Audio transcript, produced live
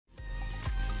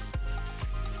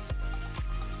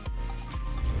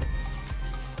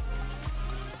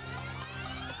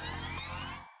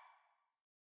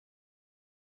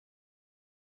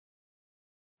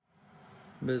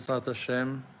Bezrat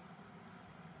Hashem.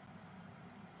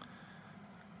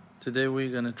 Today we're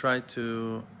going to try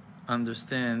to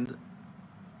understand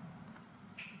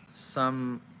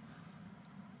some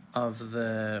of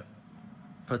the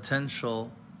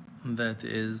potential that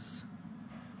is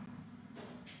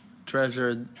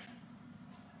treasured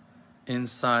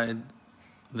inside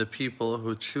the people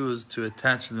who choose to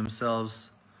attach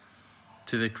themselves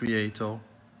to the Creator.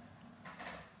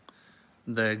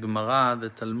 The Gemara, the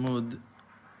Talmud,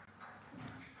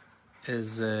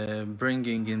 is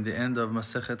bringing in the end of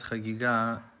Masechet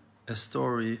Chagiga a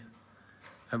story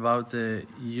about a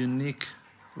unique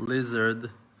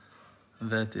lizard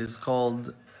that is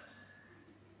called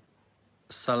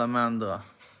salamandra.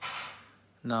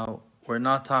 Now, we're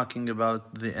not talking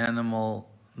about the animal,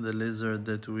 the lizard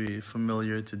that we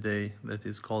familiar today that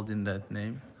is called in that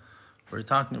name. We're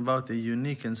talking about a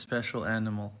unique and special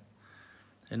animal.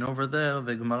 And over there,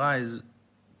 the Gemara is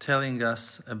telling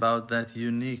us about that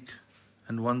unique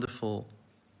and wonderful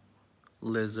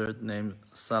lizard named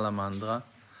salamandra,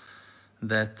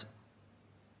 that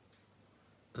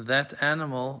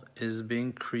animal is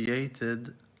being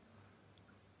created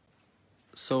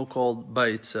so-called by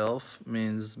itself,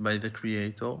 means by the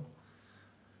Creator,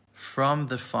 from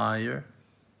the fire,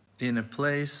 in a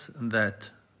place that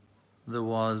there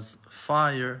was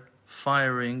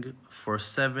firing for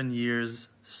 7 years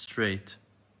straight.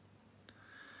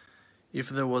 If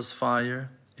there was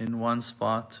fire in one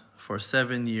spot for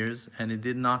 7 years and it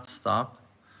did not stop,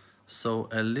 so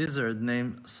a lizard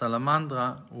named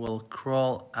salamandra will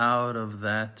crawl out of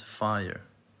that fire,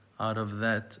 out of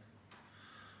that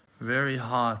very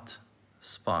hot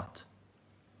spot.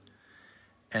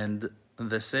 And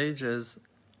the sages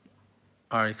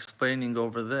are explaining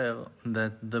over there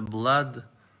that the blood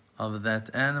of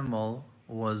that animal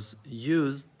was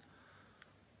used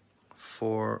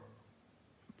for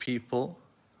people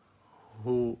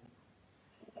who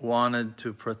wanted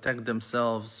to protect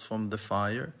themselves from the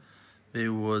fire. They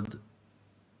would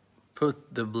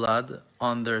put the blood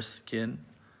on their skin,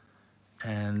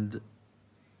 and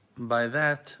by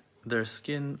that their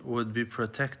skin would be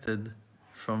protected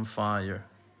from fire,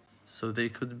 so they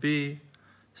could be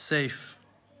safe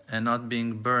and not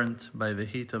being burnt by the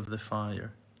heat of the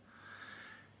fire.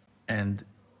 And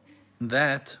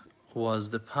that was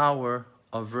the power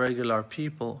of regular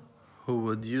people who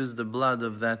would use the blood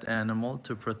of that animal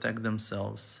to protect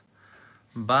themselves.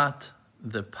 But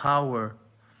the power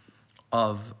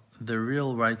of the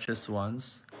real righteous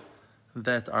ones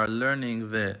that are learning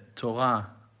the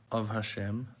Torah of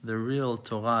Hashem, the real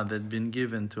Torah that had been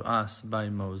given to us by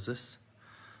Moses,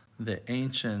 the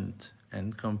ancient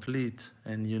and complete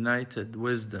and united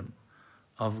wisdom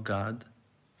of God,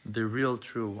 the real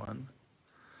true one,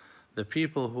 the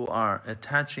people who are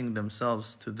attaching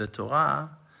themselves to the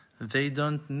Torah, they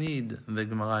don't need, the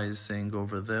Gemara is saying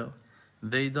over there,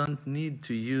 they don't need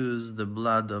to use the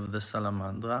blood of the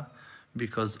salamandra,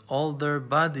 because all their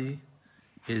body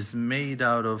is made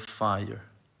out of fire.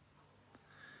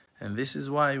 And this is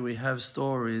why we have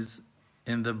stories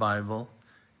in the Bible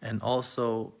and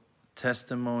also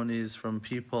testimonies from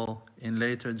people in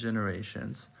later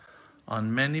generations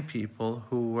on many people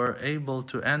who were able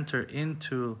to enter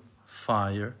into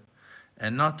fire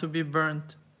and not to be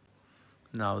burnt.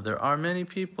 Now, there are many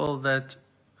people that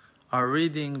are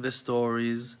reading the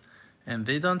stories and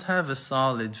they don't have a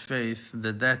solid faith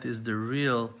that that is the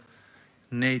real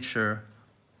nature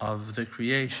of the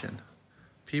creation.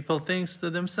 People think to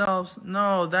themselves,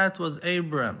 no, that was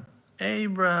Abraham.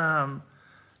 Abraham,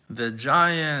 the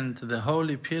giant, the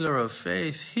holy pillar of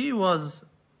faith, he was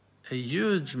a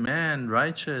huge man,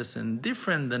 righteous and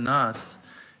different than us,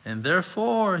 and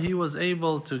therefore he was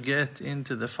able to get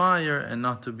into the fire and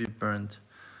not to be burnt.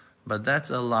 But that's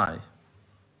a lie.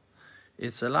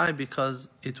 It's a lie because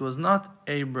it was not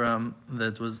Abraham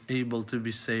that was able to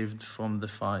be saved from the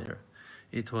fire.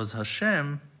 It was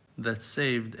Hashem that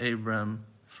saved Abraham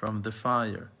from the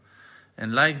fire.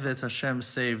 And like that Hashem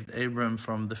saved Abraham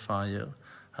from the fire,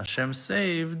 Hashem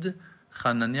saved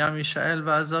Hananiah, Mishael,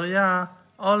 Azariah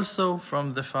also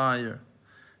from the fire.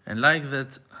 And like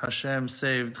that Hashem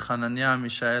saved Hananiah,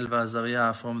 Mishael,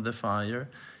 Azariah from the fire,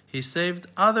 He saved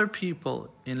other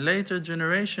people in later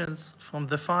generations from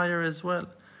the fire as well.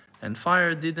 And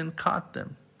fire didn't cut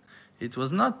them. It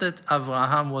was not that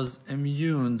Abraham was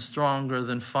immune, stronger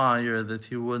than fire, that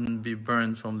he wouldn't be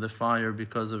burned from the fire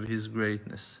because of his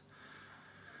greatness.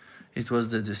 It was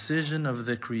the decision of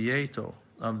the Creator,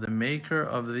 of the maker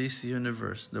of this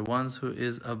universe, the ones who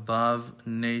is above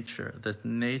nature, that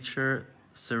nature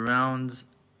surrendered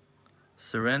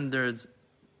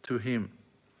to Him.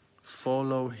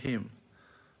 Follow Him.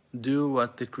 do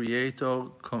what the Creator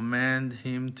command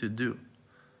him to do.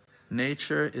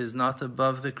 Nature is not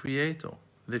above the Creator.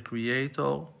 The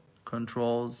Creator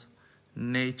controls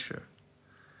nature.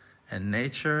 And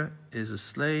nature is a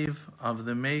slave of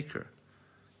the Maker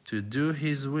to do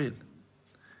His will.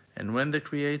 And when the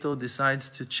Creator decides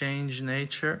to change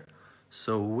nature,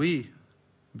 so we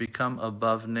become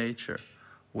above nature.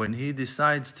 When He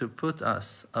decides to put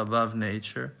us above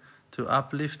nature, to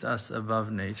uplift us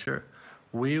above nature,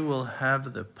 we will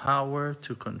have the power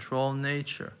to control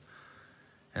nature.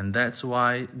 And that's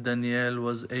why Daniel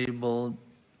was able,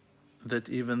 that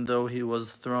even though he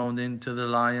was thrown into the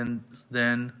lion's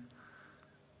den,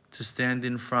 to stand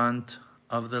in front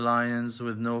of the lions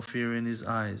with no fear in his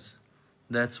eyes.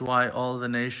 That's why all the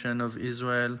nation of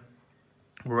Israel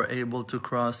were able to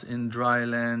cross in dry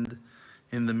land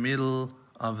in the middle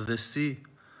of the sea,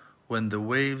 when the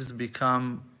waves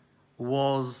become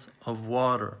walls of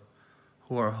water,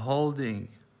 who are holding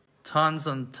tons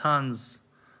and tons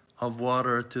of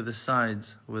water to the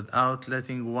sides without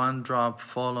letting one drop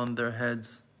fall on their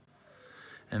heads.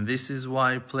 And this is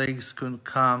why plagues could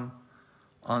come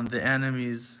on the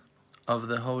enemies of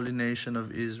the holy nation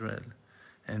of Israel.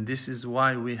 And this is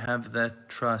why we have that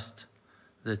trust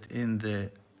that in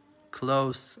the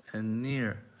close and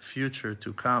near future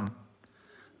to come,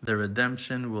 the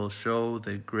redemption will show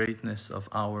the greatness of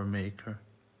our Maker.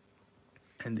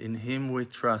 And in Him we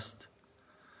trust,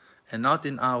 and not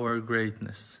in our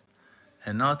greatness,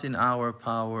 and not in our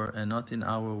power, and not in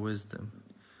our wisdom,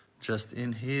 just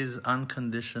in His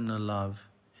unconditional love,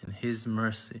 in His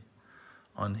mercy,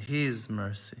 on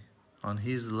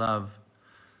His love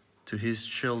to His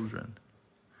children.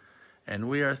 And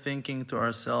we are thinking to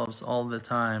ourselves all the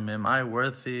time, am I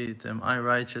worth it? Am I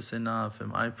righteous enough?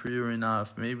 Am I pure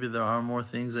enough? Maybe there are more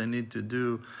things I need to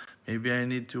do. Maybe I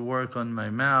need to work on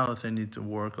my mouth, I need to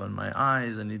work on my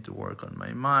eyes, I need to work on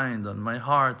my mind, on my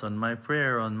heart, on my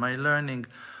prayer, on my learning.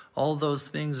 All those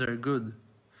things are good.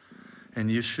 And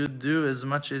you should do as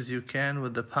much as you can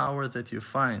with the power that you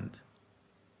find.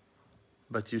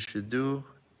 But you should do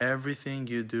everything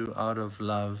you do out of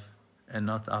love and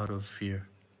not out of fear.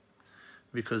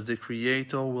 Because the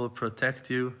Creator will protect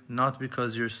you, not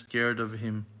because you're scared of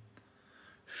Him.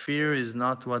 Fear is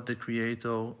not what the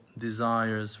Creator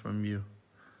desires from you.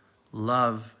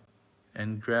 Love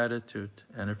and gratitude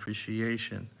and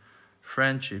appreciation,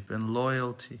 friendship and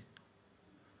loyalty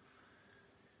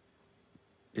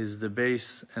is the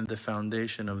base and the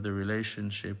foundation of the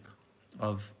relationship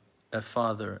of a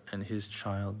father and his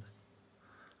child.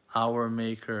 Our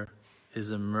Maker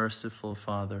is a merciful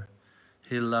Father.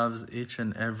 He loves each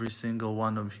and every single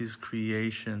one of His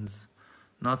creations,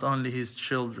 not only His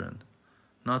children,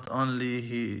 not only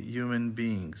human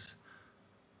beings,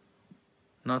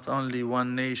 not only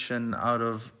one nation out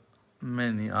of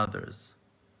many others.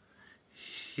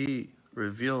 He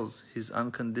reveals His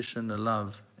unconditional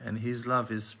love, and His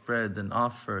love is spread and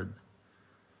offered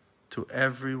to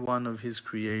every one of His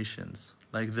creations.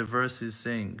 Like the verse is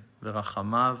saying,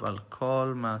 V'rachamav al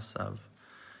kol ma'asav.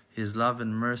 His love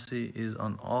and mercy is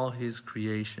on all His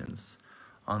creations,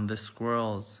 on the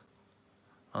squirrels,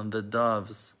 on the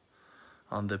doves,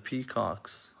 on the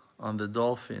peacocks, on the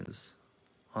dolphins,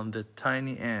 on the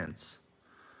tiny ants,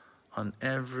 on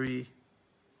every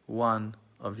one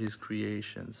of His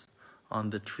creations, on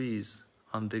the trees,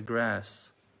 on the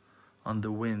grass, on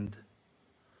the wind.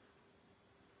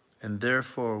 And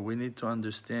therefore we need to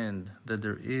understand that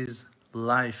there is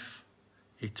life,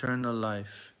 eternal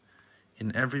life,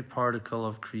 in every particle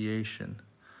of creation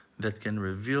that can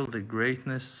reveal the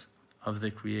greatness of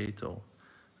the Creator.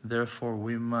 Therefore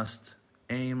we must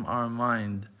aim our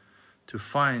mind to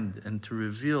find and to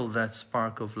reveal that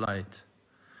spark of light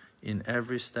in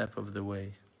every step of the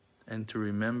way, and to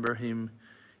remember Him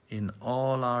in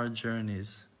all our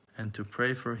journeys, and to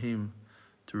pray for Him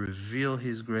to reveal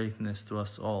His greatness to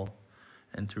us all,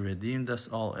 and to redeem us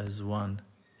all as one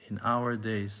in our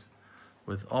days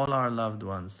with all our loved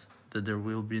ones, that there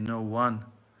will be no one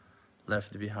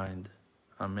left behind.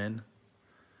 Amen.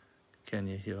 Ken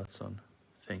Yehi Ratzon.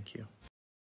 Thank you.